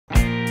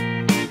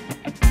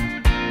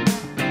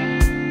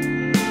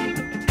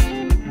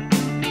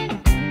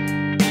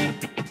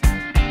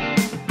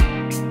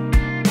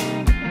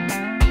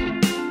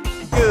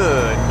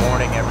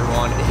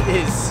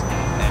is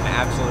an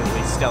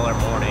absolutely stellar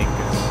morning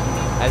because,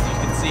 as you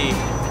can see,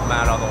 I'm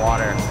out on the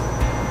water.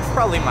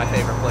 Probably my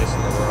favorite place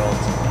in the world.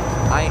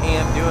 I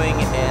am doing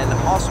an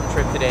awesome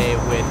trip today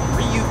with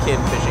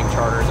Ryu-Kin Fishing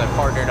Charters. I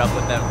partnered up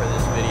with them for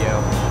this video.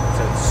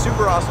 So it's a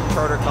super awesome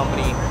charter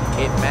company.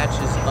 It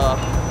matches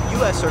up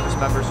U.S. service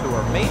members who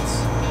are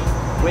mates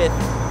with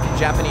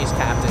Japanese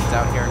captains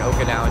out here in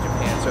Okinawa,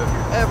 Japan. So if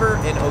you're ever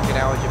in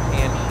Okinawa,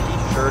 Japan, be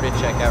sure to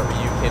check out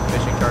Ryu-Kin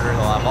Fishing Charters.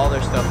 They'll have all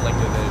their stuff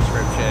linked in the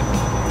description.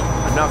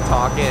 Enough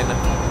talking.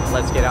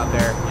 Let's get out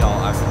there.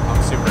 Y'all,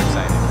 I'm super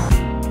excited.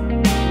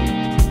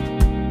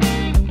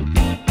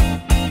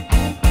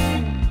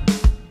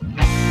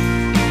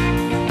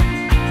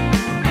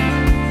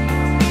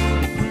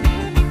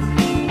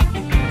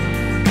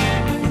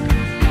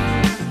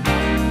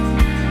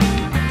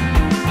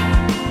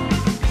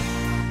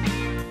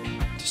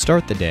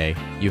 Start the day,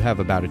 you have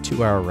about a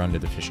 2-hour run to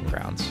the fishing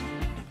grounds.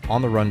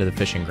 On the run to the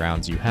fishing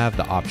grounds, you have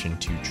the option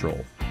to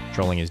troll.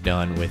 Trolling is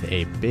done with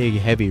a big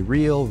heavy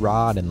reel,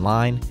 rod, and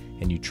line,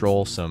 and you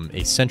troll some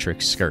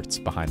eccentric skirts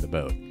behind the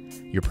boat.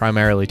 You're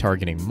primarily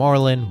targeting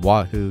marlin,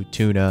 wahoo,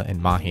 tuna,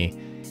 and mahi,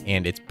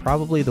 and it's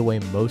probably the way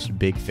most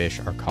big fish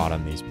are caught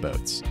on these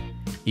boats.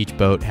 Each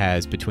boat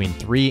has between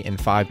 3 and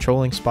 5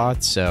 trolling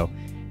spots, so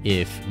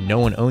if no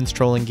one owns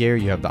trolling gear,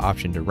 you have the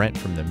option to rent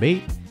from the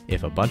mate.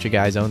 If a bunch of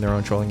guys own their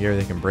own trolling gear,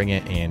 they can bring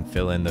it and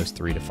fill in those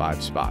 3 to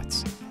 5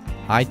 spots.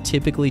 I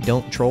typically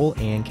don't troll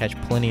and catch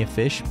plenty of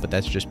fish, but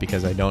that's just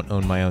because I don't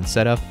own my own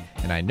setup,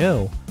 and I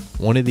know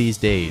one of these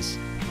days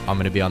I'm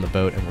going to be on the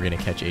boat and we're going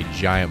to catch a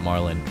giant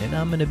marlin, and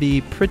I'm going to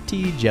be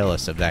pretty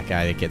jealous of that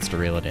guy that gets to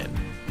reel it in.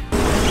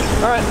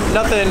 Alright,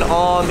 nothing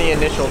on the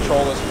initial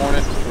troll this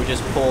morning. We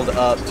just pulled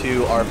up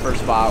to our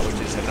first spot, which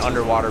is an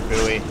underwater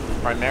buoy.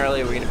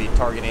 Primarily, we're going to be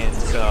targeting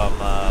some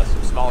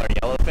smaller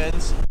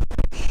yellowfins.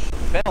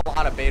 Been a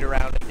lot of bait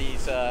around at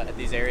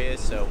these areas,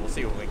 so we'll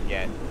see what we can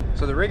get.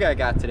 So the rig I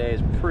got today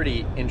is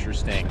pretty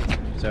interesting.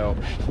 So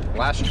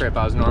last trip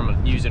I was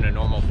using a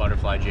normal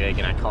butterfly jig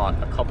and I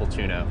caught a couple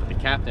tuna, but the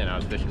captain I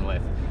was fishing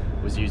with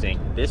was using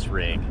this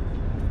rig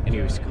and he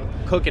was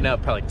cooking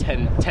up probably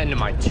 10 to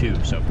my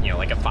 2, so you know,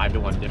 like a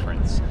 5-to-1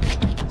 difference.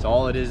 So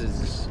all it is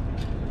this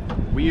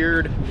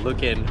weird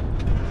looking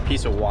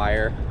piece of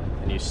wire,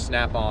 and you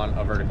snap on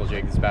a vertical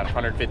jig. It's about a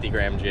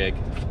 150-gram jig.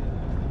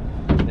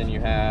 Then you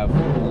have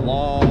a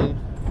long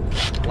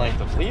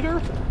length of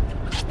leader.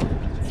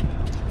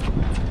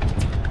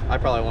 I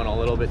probably went a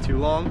little bit too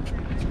long.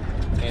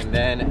 And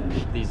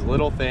then these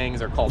little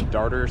things are called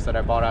darters that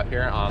I bought out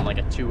here on like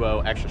a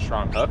 2.0 extra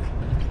strong hook.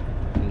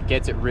 And it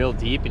gets it real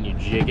deep and you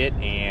jig it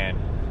and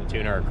the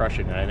tuna are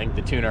crushing it. I think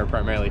the tuna are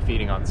primarily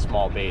feeding on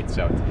small bait,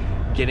 so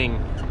it's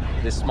getting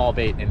this small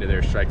bait into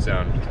their strike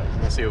zone.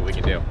 We'll see what we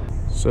can do.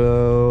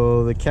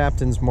 So the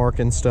captain's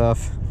marking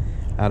stuff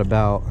at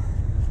about,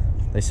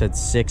 they said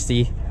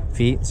 60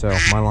 feet, so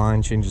my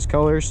line changes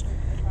colors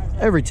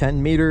every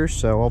 10 meters,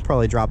 so I'll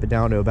probably drop it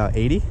down to about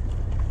 80.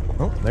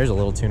 Oh, there's a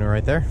little tuna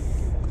right there.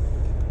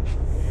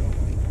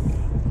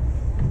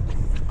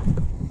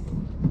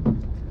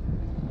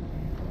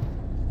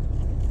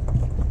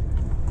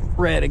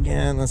 Red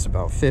again, that's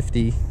about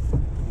 50.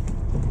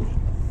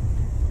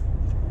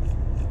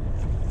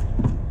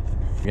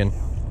 Again,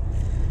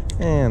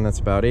 and that's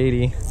about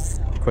 80.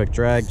 Quick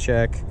drag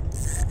check.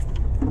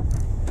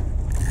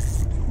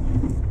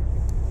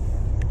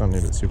 Don't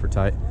need it super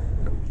tight.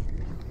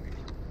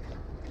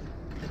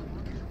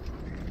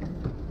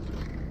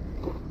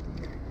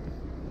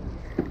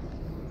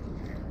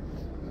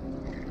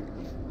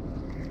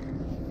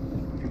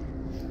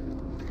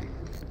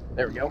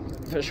 There we go,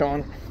 fish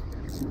on.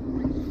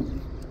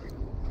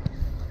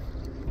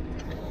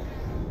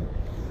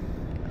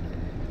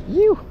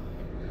 You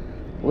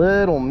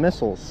little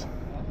missiles.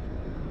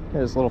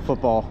 Here's a little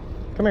football.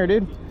 Come here,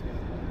 dude.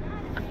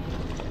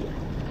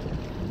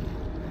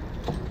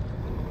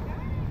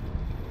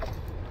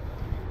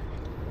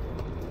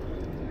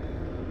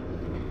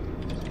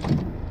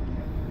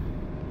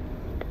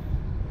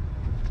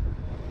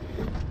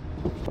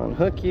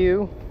 Unhook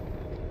you.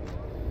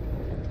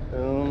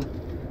 Boom.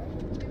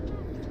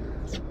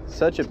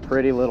 Such a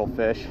pretty little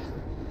fish.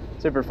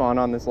 Super fun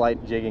on this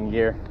light jigging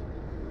gear.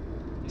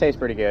 Tastes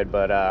pretty good,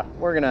 but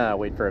we're gonna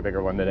wait for a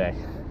bigger one today.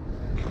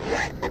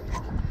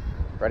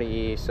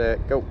 Ready,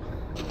 set, go.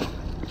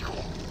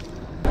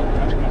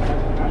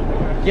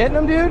 Getting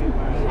them, dude?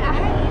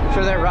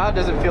 Sure that rod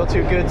doesn't feel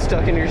too good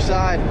stuck in your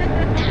side.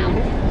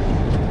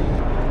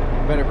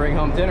 Better bring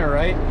home dinner,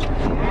 right?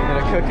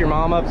 Gonna cook your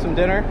mom up some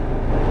dinner?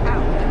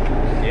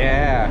 Ow.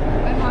 Yeah.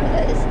 My mom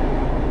does.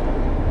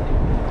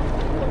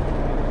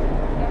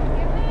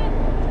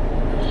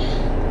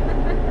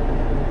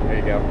 There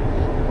you go.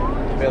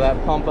 Feel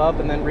that pump up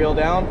and then reel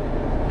down.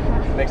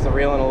 Makes the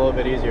reeling a little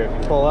bit easier.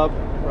 If you pull up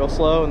real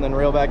slow and then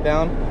reel back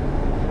down.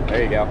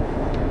 There you go.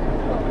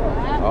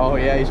 Oh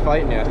yeah, he's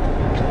fighting you.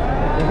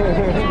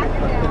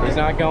 He's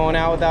not going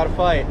out without a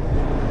fight.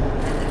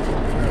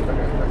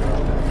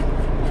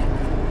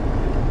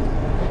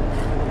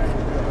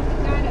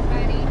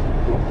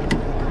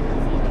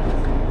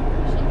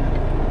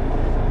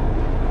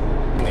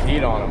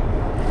 feed on them.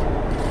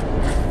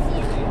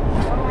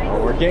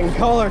 Oh, we're getting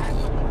color.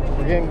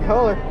 We're getting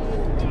color.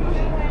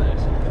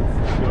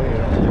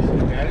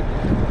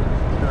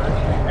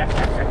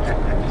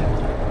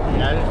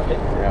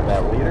 Grab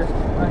that leader.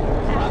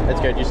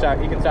 That's good.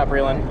 You can stop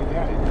reeling.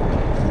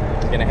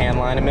 Gonna hand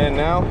line him in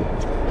now.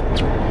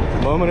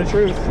 Moment of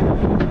truth.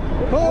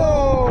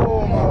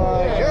 Oh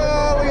my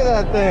God! Look at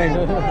that thing.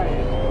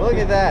 Look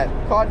at that.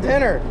 Caught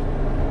dinner.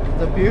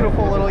 It's a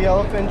beautiful little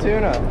yellowfin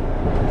tuna.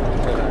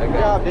 Good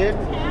job, dude.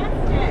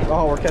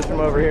 Oh, we're catching them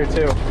over here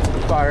too.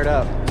 Fired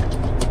up.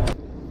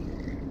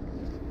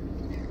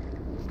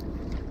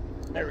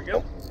 There we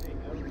go.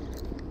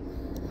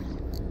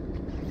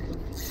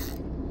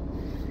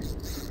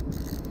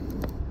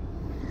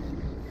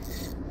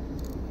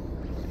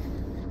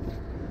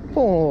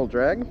 Pulling a little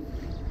drag.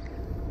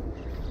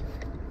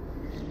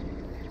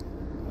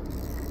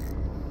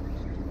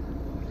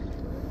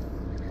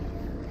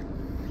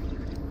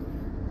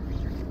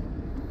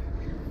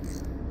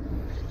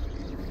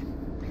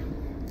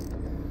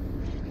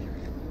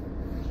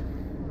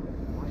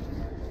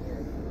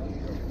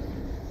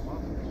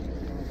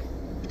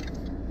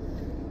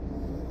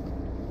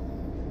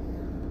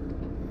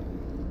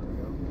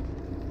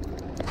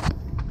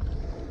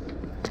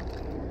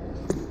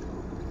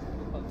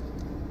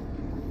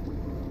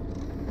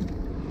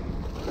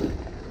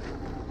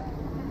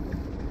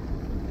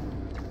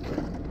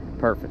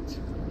 Perfect.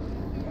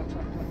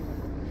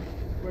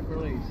 Quick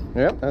release.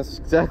 Yep, that's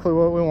exactly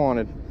what we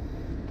wanted.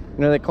 You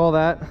know, they call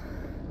that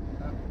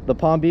the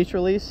Palm Beach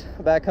release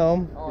back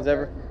home.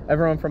 Because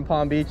everyone from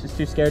Palm Beach is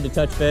too scared to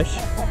touch fish.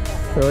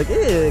 They're like,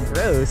 ew,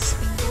 gross.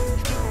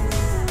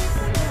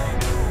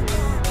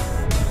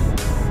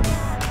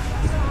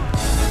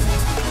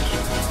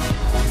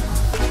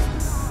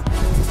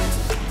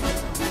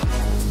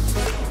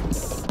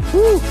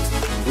 Woo!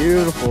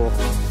 Beautiful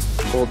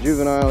little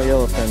juvenile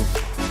yellowfin.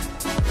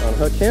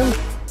 Unhook him.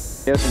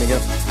 Yes, let me go.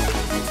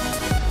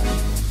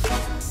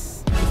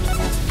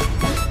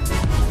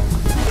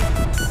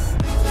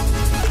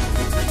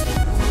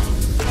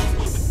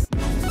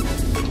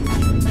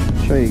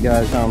 Show you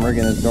guys how I'm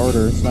rigging his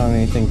darter. It's not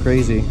anything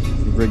crazy.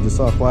 I've rigged this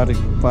off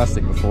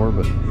plastic before,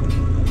 but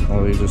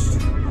we just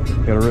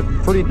got a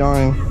pretty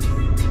darn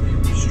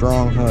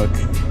strong hook.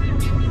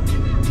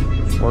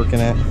 Just working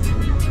it.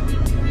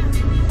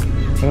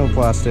 No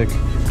plastic.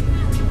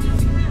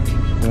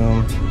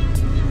 Boom.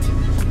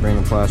 Bring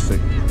the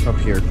plastic up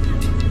here.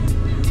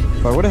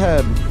 If I would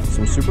have had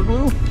some super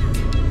glue,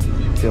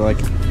 I feel like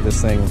this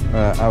thing,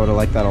 I would have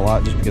liked that a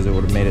lot just because it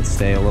would have made it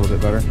stay a little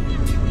bit better.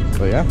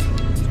 But yeah,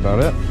 that's about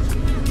it.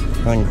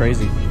 Nothing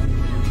crazy.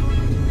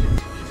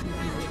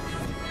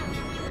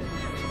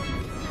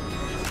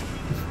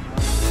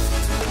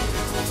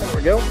 There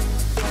we go.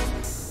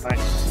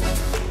 Nice.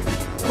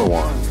 For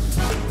one.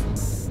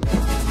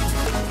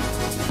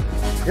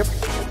 Yep.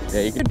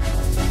 Yeah, you can.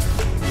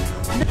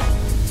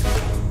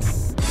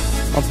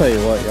 I'll tell you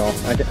what, y'all.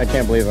 I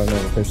can't believe I've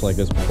never fished like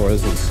this before.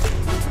 This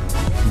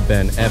has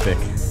been epic.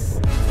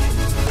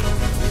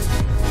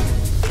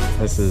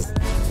 This is...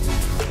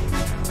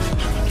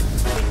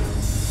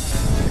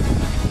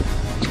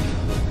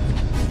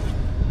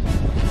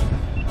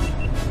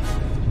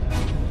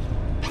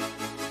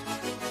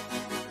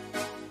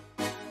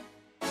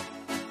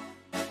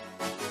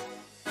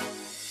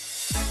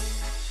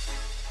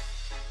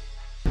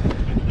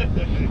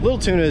 Little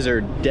tunas are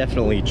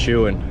definitely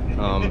chewing.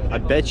 I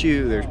bet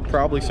you there's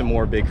probably some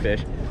more big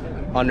fish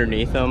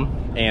underneath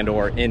them and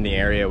or in the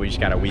area. We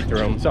just gotta weed through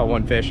them. Saw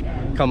one fish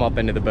come up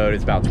into the boat.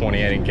 It's about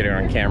 20. I didn't get it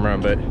on camera,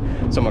 but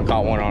someone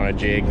caught one on a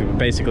jig.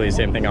 Basically the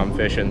same thing I'm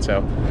fishing.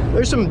 So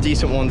there's some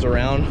decent ones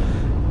around.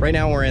 Right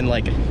now we're in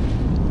like,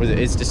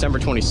 it's December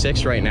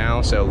 26th right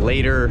now. So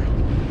later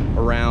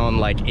around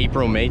like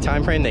April, May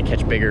timeframe, they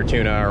catch bigger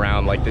tuna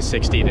around like the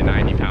 60 to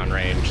 90 pound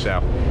range. So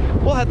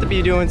we'll have to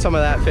be doing some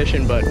of that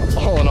fishing, but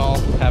all in all,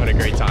 having a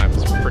great time.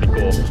 It's pretty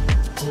cool.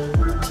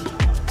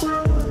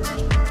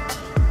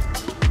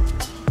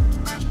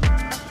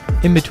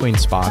 In between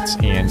spots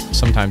and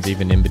sometimes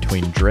even in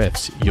between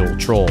drifts, you'll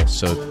troll,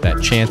 so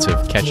that chance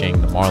of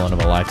catching the marlin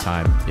of a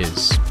lifetime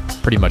is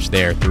pretty much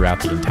there throughout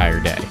the entire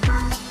day.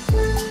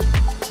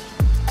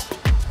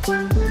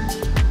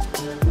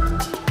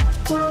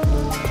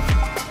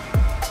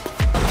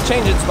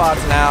 Changing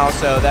spots now.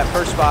 So that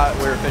first spot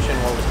we were fishing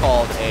what was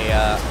called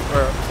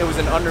it was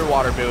an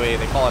underwater buoy.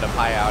 They call it a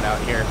pie-out out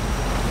here.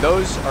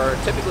 Those are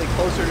typically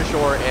closer to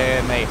shore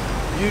and they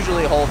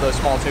usually hold those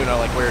small tuna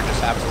like we were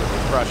just absolutely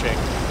crushing.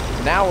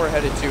 Now we're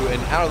headed to an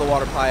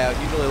out-of-the-water pie-out,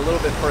 usually a little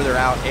bit further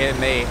out, and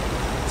they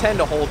tend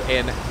to hold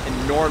an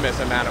enormous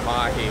amount of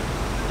mahi.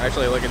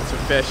 Actually looking at some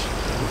fish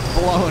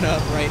blowing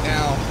up right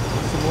now.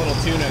 Some little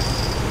tuna.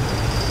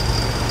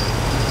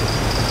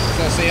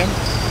 So see them?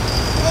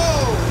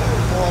 Whoa!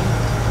 There's one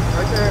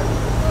right there.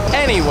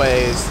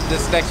 Anyways,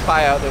 this next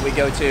pie-out that we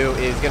go to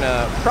is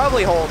gonna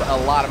probably hold a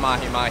lot of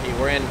mahi-mahi.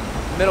 We're in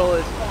middle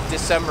of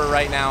December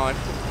right now, and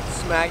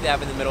smack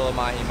dab in the middle of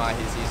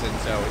mahi-mahi season,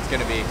 so it's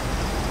gonna be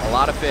a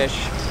lot of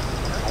fish,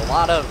 a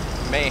lot of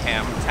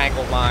mayhem,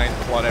 tangled lines,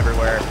 blood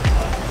everywhere.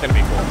 gonna be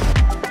cool.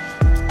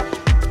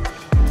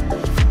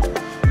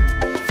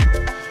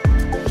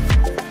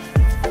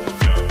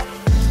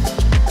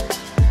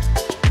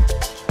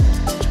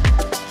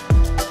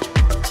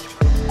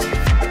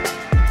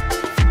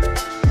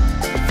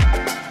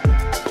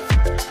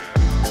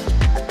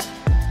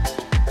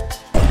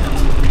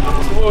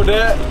 Whoa,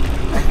 that.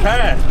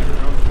 Hey.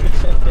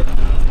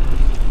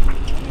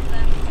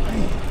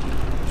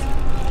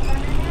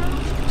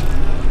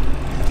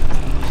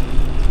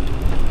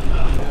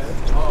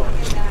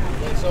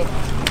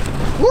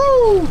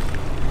 Woo!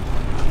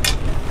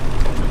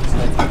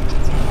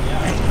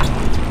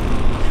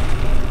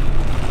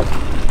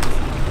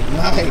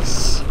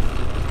 Nice.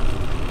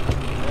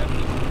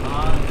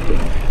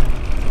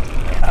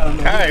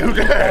 Hey, who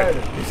did?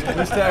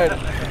 Let's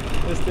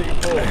take a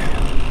pull.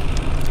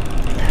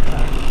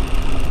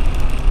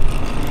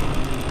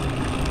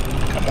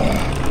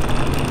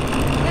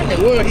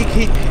 Whoa,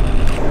 he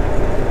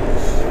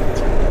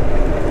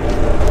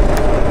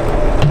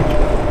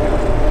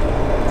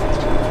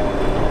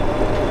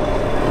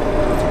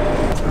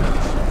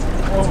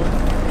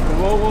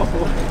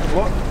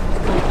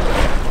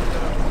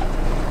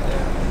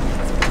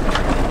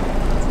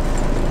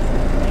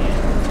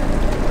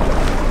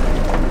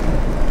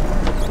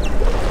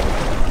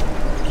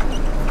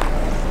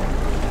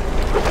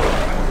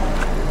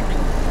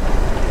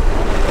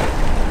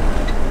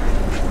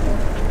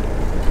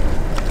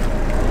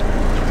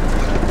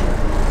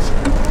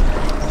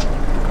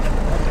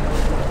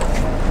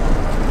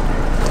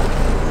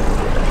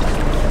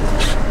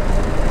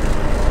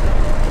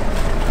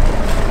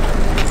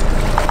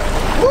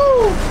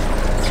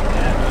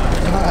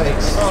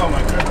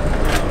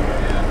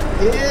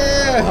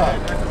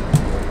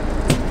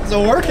It's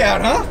a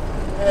workout, huh?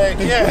 Heck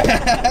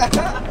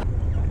yeah.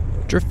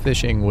 Drift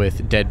fishing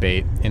with dead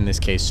bait, in this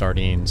case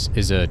sardines,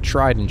 is a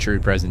tried and true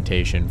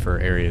presentation for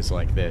areas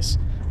like this.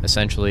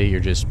 Essentially, you're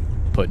just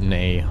putting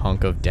a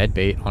hunk of dead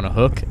bait on a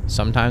hook,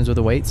 sometimes with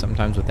a weight,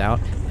 sometimes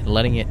without, and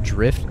letting it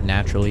drift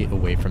naturally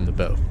away from the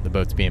boat. The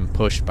boat's being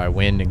pushed by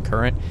wind and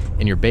current,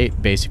 and your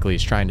bait basically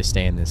is trying to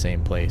stay in the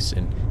same place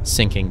and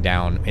sinking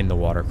down in the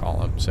water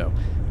column. So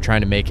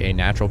trying to make a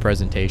natural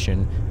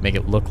presentation, make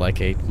it look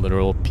like a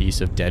literal piece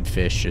of dead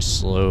fish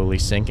just slowly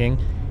sinking,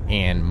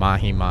 and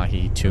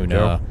mahi-mahi,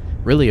 tuna,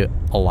 really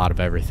a lot of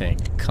everything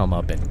come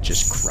up and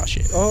just crush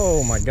it.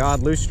 Oh my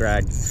God, loose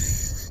drag.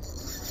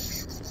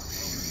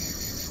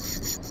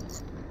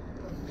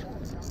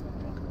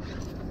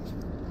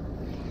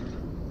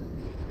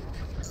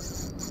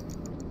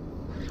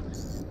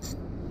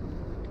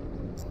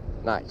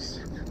 Nice.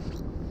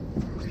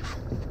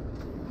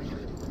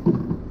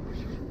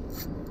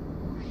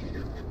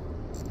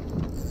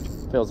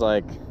 Feels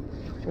like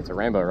it's a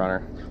rainbow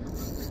runner.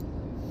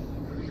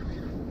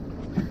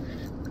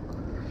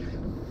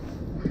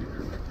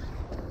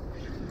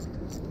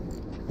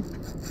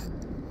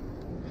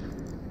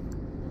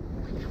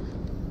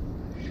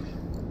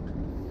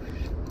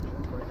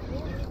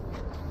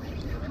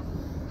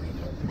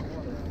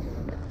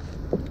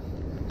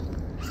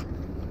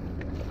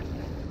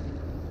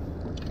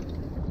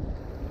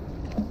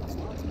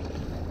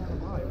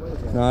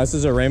 No, this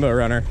is a rainbow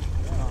runner.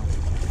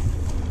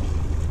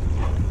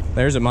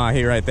 There's a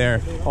mahi right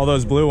there. All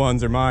those blue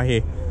ones are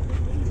mahi.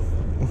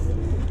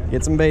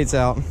 Get some baits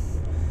out.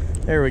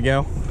 There we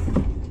go.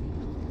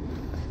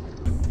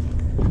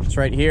 This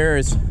right here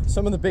is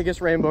some of the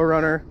biggest rainbow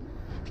runner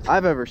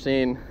I've ever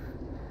seen.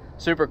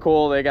 Super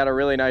cool. They got a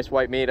really nice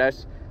white meat.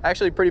 That's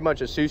actually pretty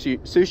much a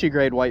sushi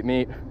grade white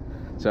meat.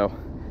 So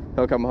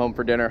he'll come home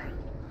for dinner.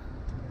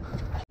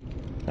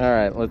 All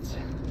right, let's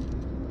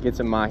get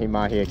some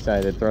mahi-mahi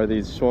excited. Throw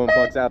these swimming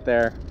plugs out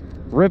there,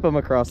 rip them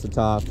across the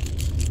top.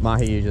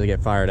 Mahi usually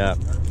get fired up.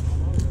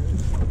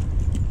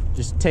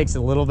 Just takes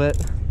a little bit,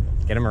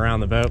 get them around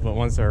the boat, but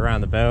once they're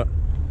around the boat,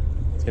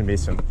 it's gonna be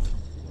some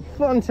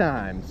fun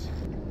times.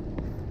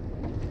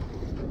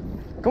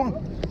 Come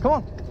on, come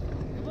on,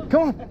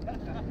 come on,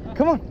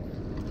 come on.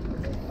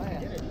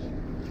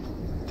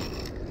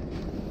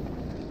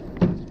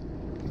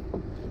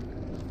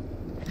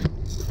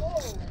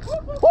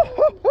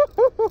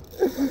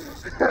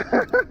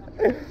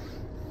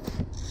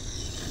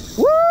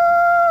 Woo!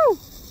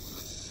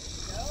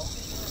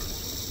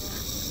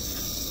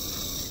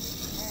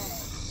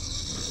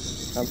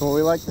 That's what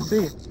we like to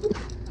see.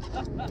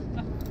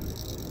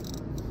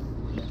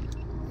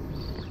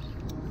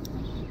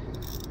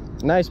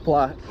 Nice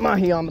plot,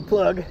 mahi on the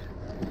plug.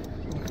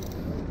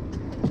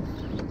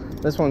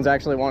 This one's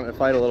actually wanting to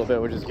fight a little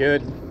bit, which is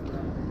good.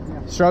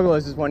 Struggle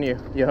is when you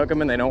hook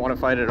them and they don't want to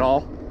fight at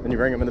all. Then you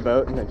bring them in the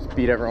boat and they just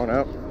beat everyone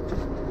up.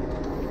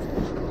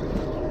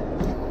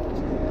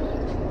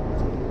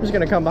 I'm just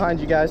gonna come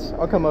behind you guys.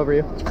 I'll come over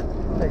you.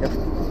 There you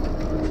go.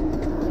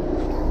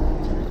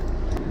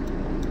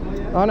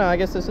 Oh no, I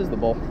guess this is the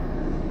bull.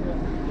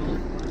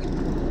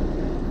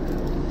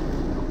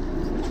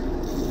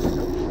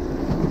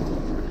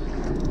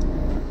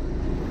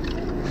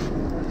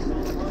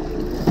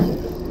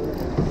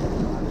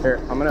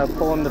 Here, I'm gonna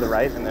pull him to the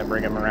right and then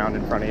bring him around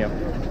in front of you.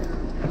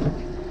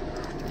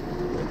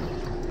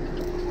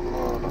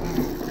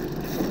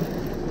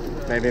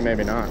 Maybe,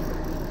 maybe not.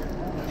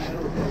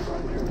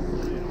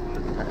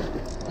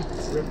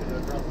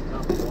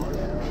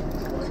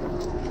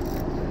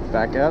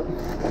 Back up.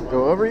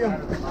 Go over you.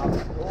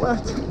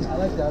 Left. I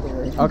like the other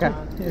way. Okay.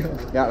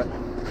 Got it.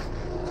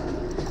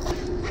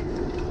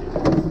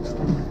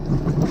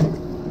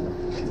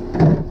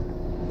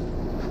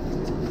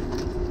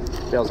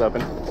 Tail's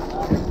open.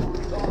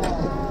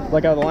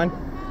 Let go of the line.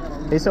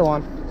 He's still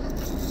on.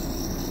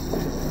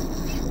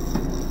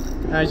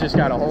 Now he's just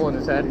got a hole in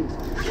his head.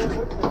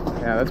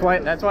 Yeah,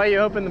 that's why you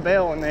open the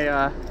bail when they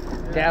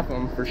gaff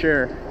them, for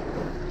sure.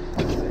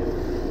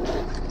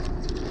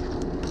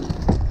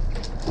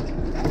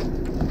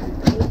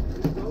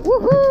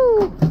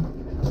 Woohoo!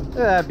 Look at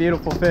that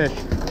beautiful fish.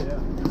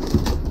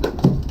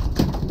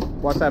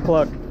 Watch that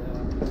plug.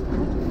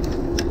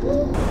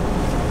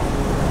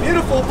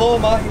 Beautiful bull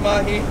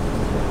mahi-mahi.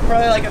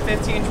 Probably like a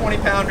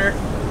 15-20 pounder.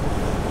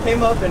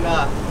 Came up and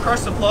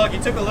crushed the plug. He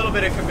took a little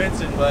bit of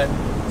convincing, but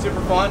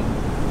super fun.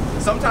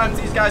 Sometimes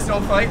these guys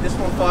don't fight. This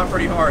one fought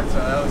pretty hard, so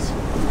that was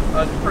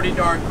pretty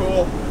darn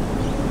cool.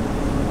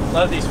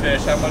 Love these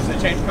fish. How much they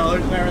change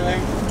colors and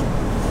everything.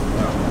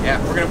 So,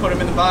 yeah, we're gonna put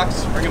them in the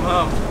box, bring them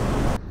home.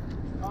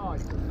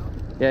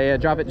 Yeah,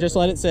 drop it. Just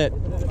let it sit.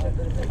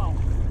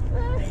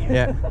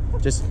 Yeah,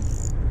 just.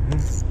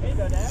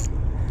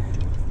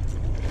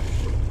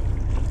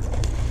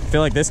 I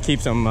feel like this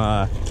keeps them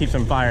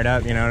fired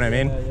up. You know what I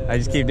mean? I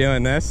just keep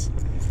doing this.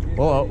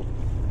 Whoa.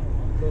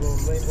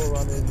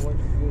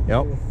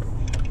 Yep.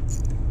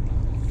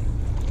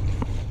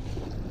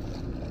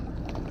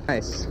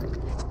 Nice.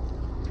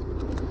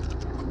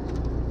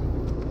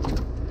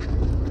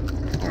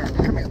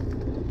 Come here.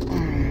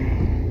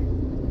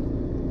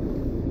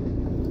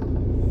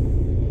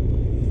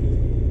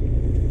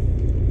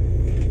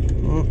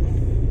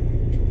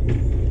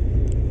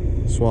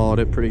 Swallowed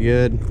it pretty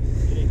good.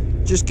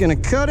 Just gonna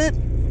cut it,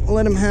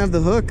 let him have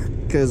the hook,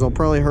 because I'll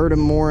probably hurt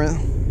him more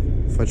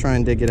if I try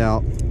and dig it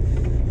out.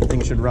 The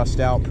thing should rust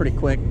out pretty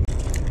quick.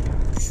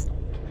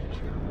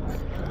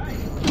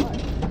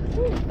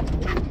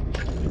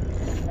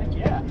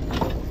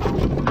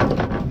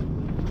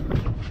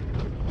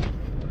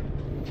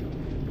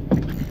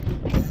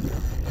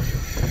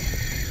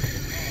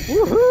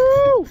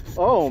 Woohoo!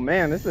 Oh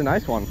man, this is a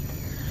nice one.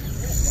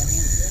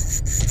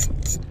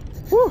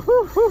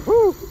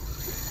 Woo-hoo-hoo-hoo!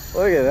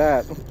 Look at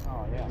that.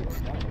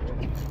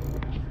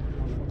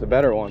 It's a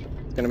better one.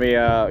 It's gonna be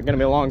a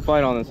long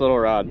fight on this little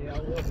rod.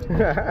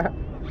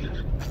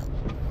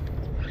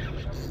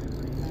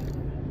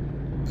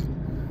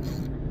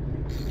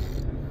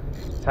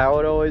 That's how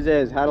it always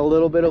is. Had a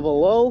little bit of a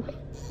lull.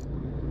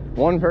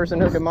 One person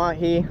hook a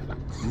mahi,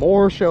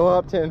 more show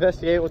up to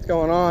investigate what's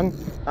going on.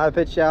 I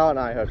pitched out and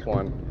I hooked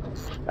one.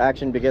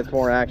 Action begets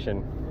more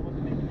action.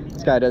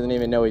 This guy doesn't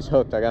even know he's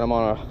hooked. I got him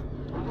on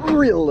a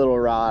real little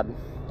rod.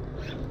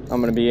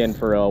 I'm gonna be in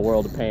for a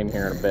world of pain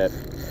here in a bit.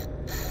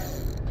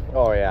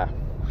 Oh yeah.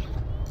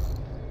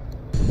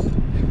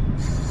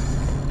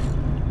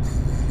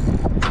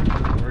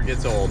 Never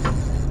gets old.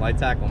 Light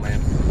tackle,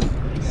 man.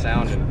 It's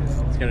sounding.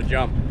 It's gonna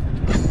jump.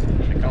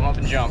 It's gonna come up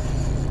and jump.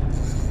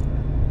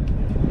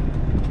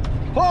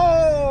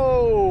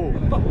 Whoa!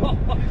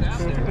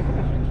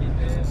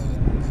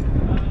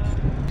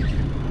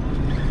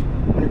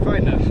 When you're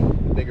fighting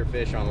a bigger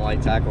fish on a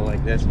light tackle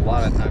like this, a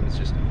lot of times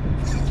it's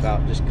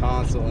about just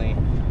constantly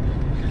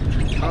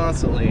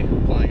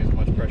applying as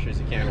much pressure as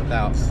you can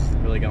without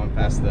really going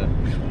past the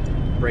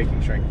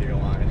breaking strength of your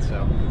line.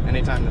 So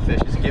anytime the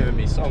fish is giving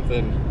me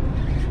something,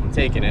 I'm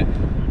taking it.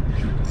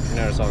 You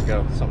notice I'll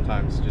go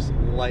sometimes just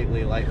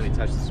lightly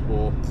touch the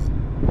spool,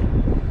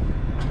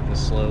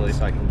 just slowly,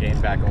 so I can gain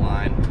back a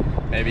line.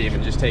 Maybe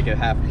even just take a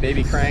half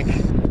baby crank,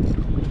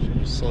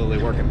 just slowly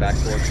working back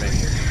towards me.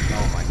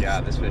 Oh my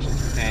God, this fish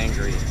is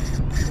angry.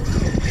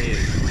 He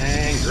is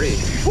angry.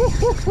 Woo,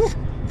 woo, woo.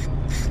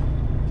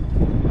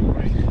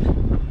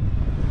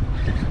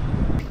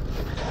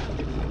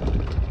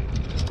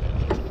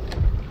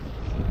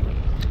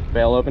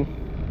 Bail open.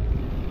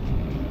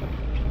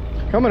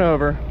 Coming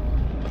over.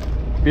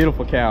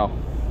 Beautiful cow.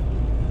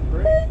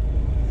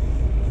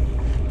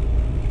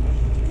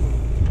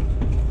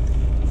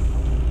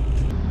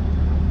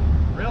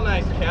 Real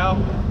nice cow.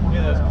 Look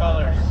at those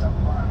colors.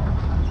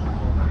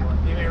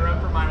 Give me a run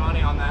for my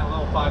money on that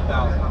little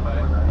 5,000, but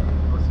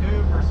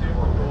super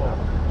cool.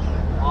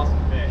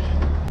 Awesome fish.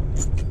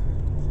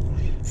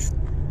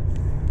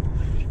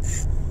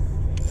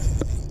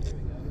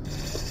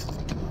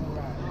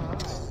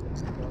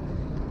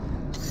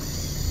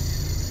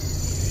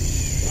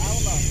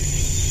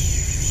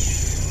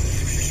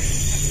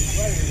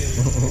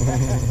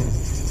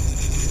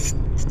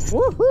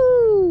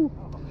 Woohoo!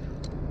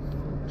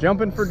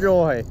 Jumping for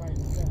joy.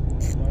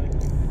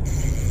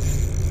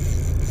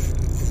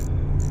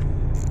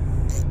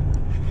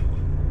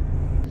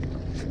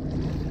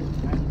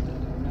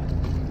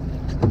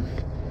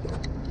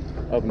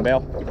 Open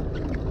bail.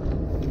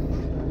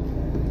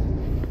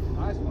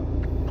 Nice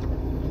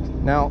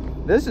one. Now,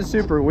 this is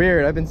super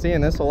weird. I've been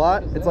seeing this a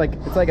lot. It's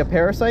like a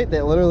parasite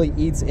that literally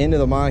eats into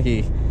the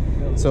mahi.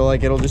 So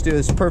like it'll just do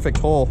this perfect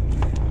hole.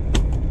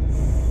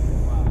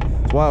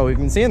 Wow, we've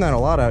been seeing that a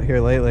lot out here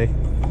lately.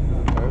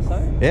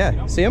 Parasite?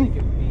 Yeah, see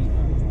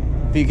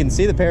them? If you can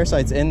see the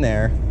parasites in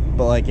there,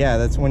 but like, yeah,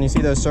 that's when you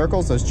see those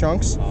circles, those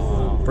chunks,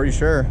 pretty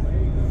sure.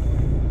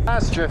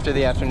 Last drift of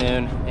the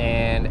afternoon,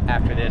 and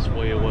after this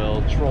we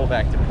will troll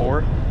back to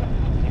port.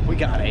 We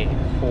got a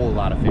whole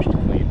lot of fish to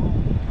clean.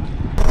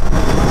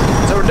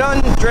 So we're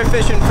done drift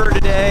fishing for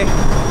today.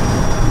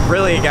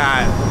 Really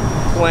got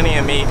plenty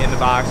of meat in the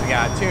box. We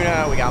got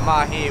tuna, we got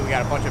mahi, we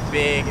got a bunch of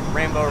big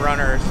rainbow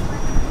runners.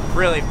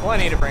 Really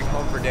plenty to bring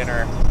home for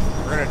dinner.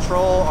 We're gonna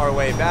troll our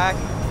way back.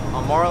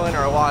 A marlin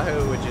or a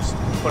wahoo would just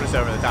put us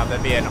over the top.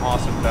 That'd be an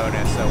awesome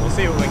bonus. So we'll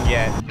see what we can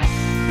get.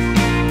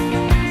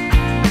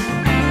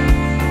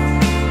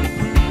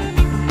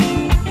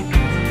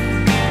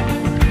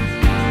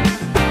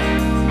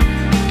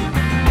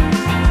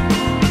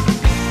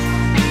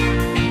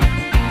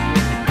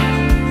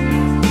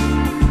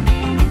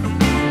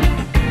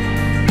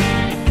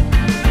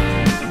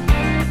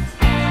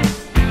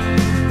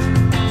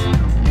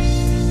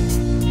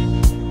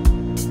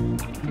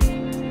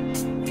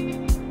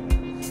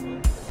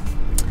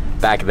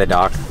 Back at the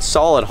dock,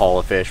 solid haul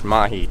of fish,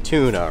 mahi,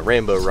 tuna,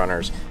 rainbow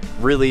runners.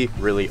 Really,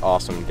 really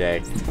awesome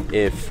day.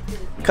 If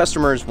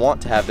customers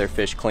want to have their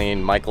fish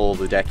cleaned, Michael,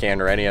 the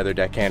deckhand, or any other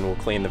deckhand will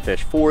clean the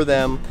fish for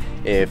them.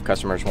 If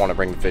customers want to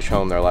bring the fish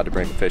home, they're allowed to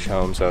bring the fish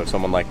home. So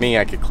someone like me,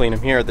 I could clean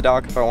them here at the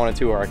dock if I wanted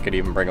to, or I could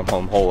even bring them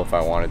home whole if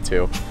I wanted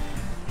to.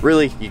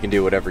 Really, you can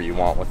do whatever you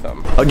want with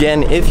them.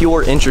 Again, if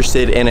you're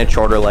interested in a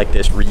charter like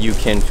this,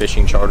 Ryu-Kin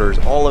Fishing Charters,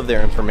 all of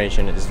their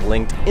information is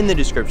linked in the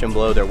description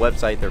below, their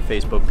website, their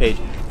Facebook page.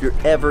 If you're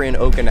ever in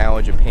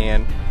Okinawa,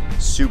 Japan,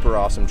 super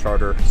awesome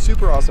charter,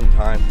 super awesome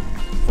time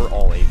for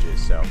all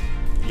ages. So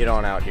get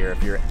on out here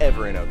if you're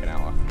ever in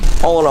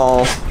Okinawa. All in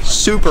all,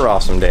 super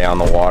awesome day on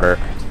the water.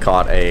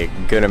 Caught a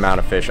good amount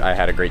of fish. I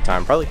had a great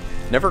time. Probably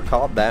never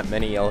caught that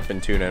many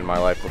yellowfin tuna in my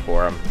life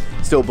before. I'm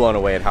still blown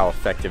away at how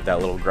effective that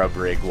little grub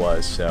rig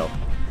was. So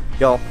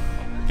y'all,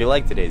 if you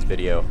liked today's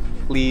video,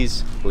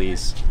 please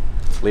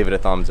leave it a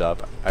thumbs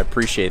up. I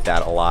appreciate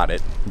that a lot.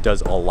 It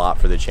does a lot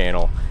for the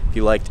channel. If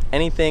you liked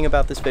anything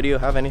about this video,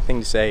 have anything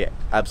to say,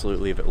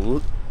 absolutely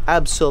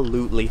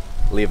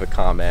leave a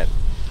comment.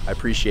 I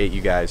appreciate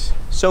you guys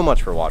so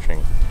much for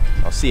watching.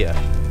 I'll see ya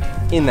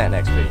in that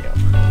next video.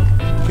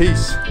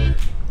 Peace.